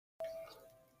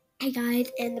Hey guys,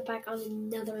 and back on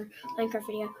another Minecraft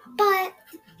video. But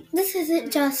this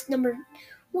isn't just number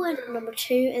 1 or number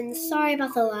 2, and sorry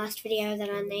about the last video that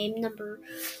I named number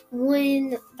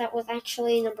 1. That was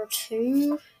actually number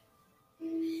 2.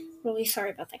 Really sorry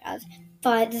about that, guys.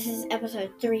 But this is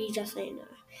episode 3, just so you know.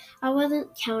 I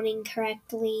wasn't counting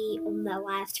correctly on the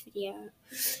last video,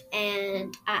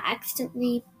 and I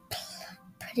accidentally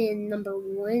put in number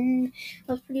 1.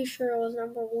 I was pretty sure it was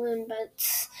number 1,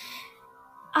 but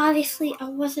obviously I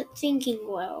wasn't thinking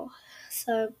well.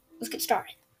 So let's get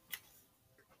started.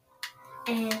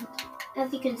 And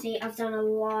as you can see, I've done a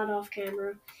lot off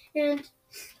camera. And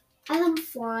as I'm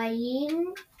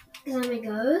flying, because I'm a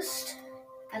ghost,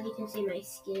 as you can see my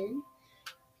skin,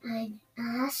 I'm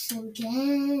awesome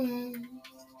ghost.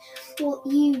 Well,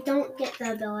 you don't get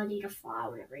the ability to fly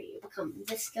whenever you become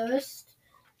this ghost,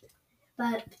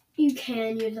 but you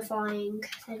can use the flying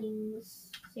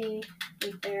settings. See,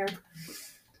 right there.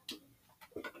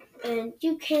 And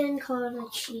you can call it a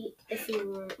cheat if you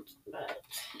want, but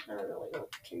I really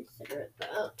don't consider it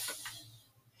that.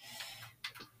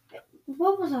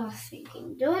 What was I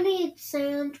thinking? Do I need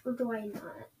sand or do I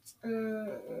not? I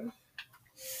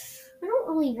don't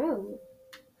really know.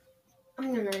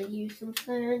 I'm gonna use some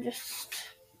sand just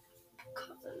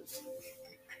because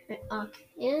I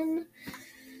can.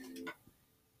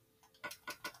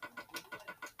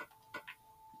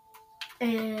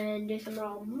 And do some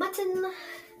raw mutton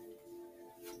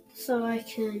so I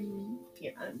can,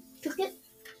 cook it.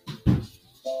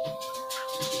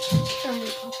 Sorry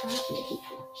about that.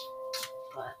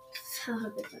 But I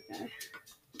hope it's okay.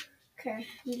 Okay,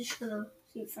 I'm just gonna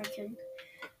see if I can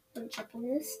punch up on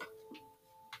this.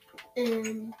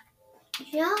 And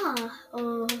yeah,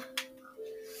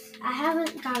 I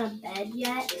haven't got a bed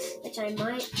yet, which I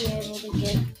might be able to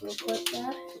get real quick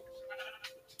there.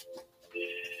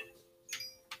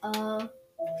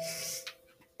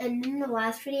 And in the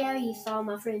last video you saw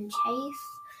my friend Chase,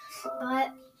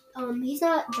 but he's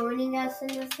not joining us in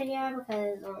this video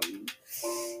because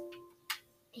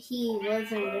he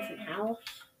lives in a different house.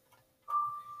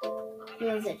 He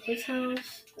lives at his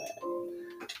house, but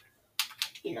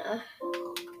not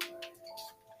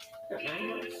my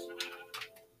house.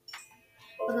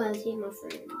 Because he's my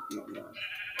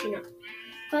friend,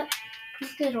 But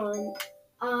let's get on.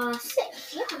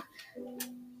 6, yeah.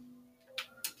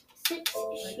 6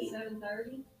 sheep.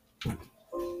 7:30. I'm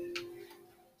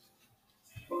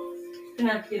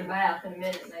gonna have to get a bath in a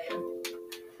minute, man.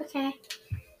 Okay.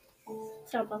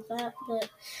 Sorry about that, but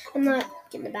I'm not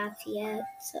getting a bath yet.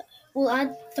 So, well,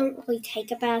 I don't really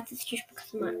take a bath. It's just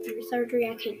because of my ear surgery.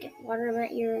 I can't get water in my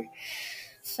ear.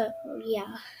 So,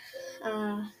 yeah.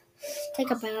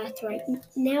 Take a bath right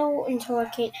now until I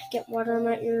can't get water in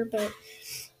my ear,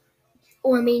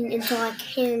 until I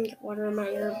can get water in my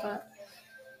ear, but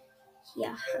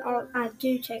yeah, I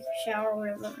do take a shower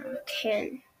whenever I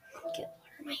can get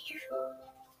water in my ear.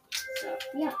 So,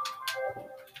 yeah.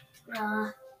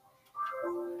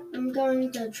 I'm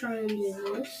going to try and do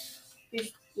this.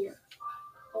 Just,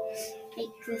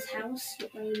 make this house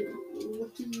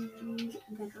looking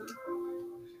better.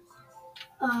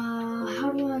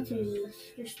 How do I do this?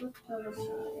 Just look to the other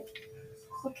side.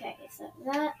 Okay, so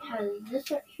that has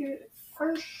this right here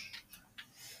first.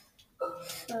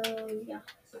 So, yeah.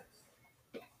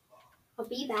 I'll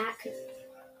be back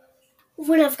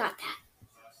when I've got that.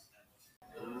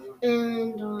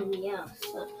 And, yeah,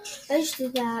 so I just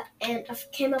did that, and I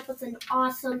came up with an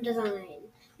awesome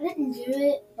design. I didn't do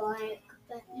it but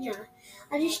yeah,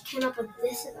 I just came up with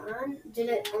this design, did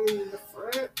it on the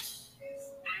front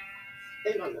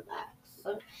and on the back.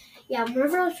 So, yeah,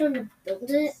 whenever I was trying to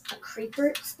build it, a creeper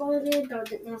exploded, but I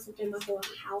didn't have to do my whole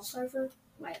house over.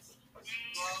 Wait,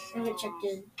 I haven't checked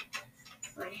in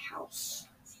my house.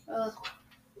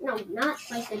 No, not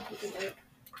like they put the dirt.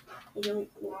 They don't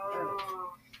want dirt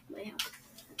in my house.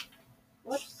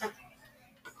 What?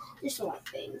 Just a lot of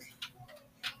things.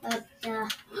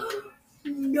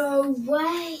 No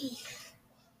way!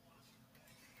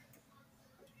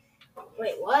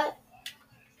 Wait, what?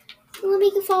 Let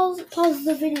me pause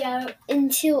the video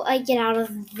until I get out of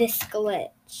this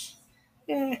glitch.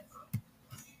 It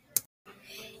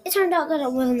turned out that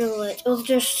it wasn't a glitch. It was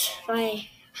just my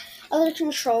other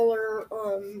controller,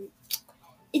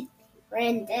 it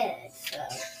ran dead, so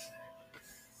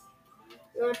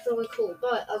that's really cool.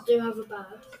 But I do have a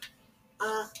bath.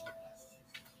 I'm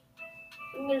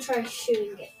gonna try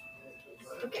shooting it.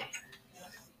 Okay.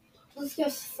 Let's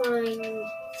just find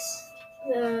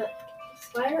the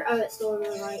spider. Oh, it's still in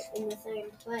the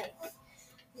same place.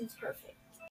 It's perfect.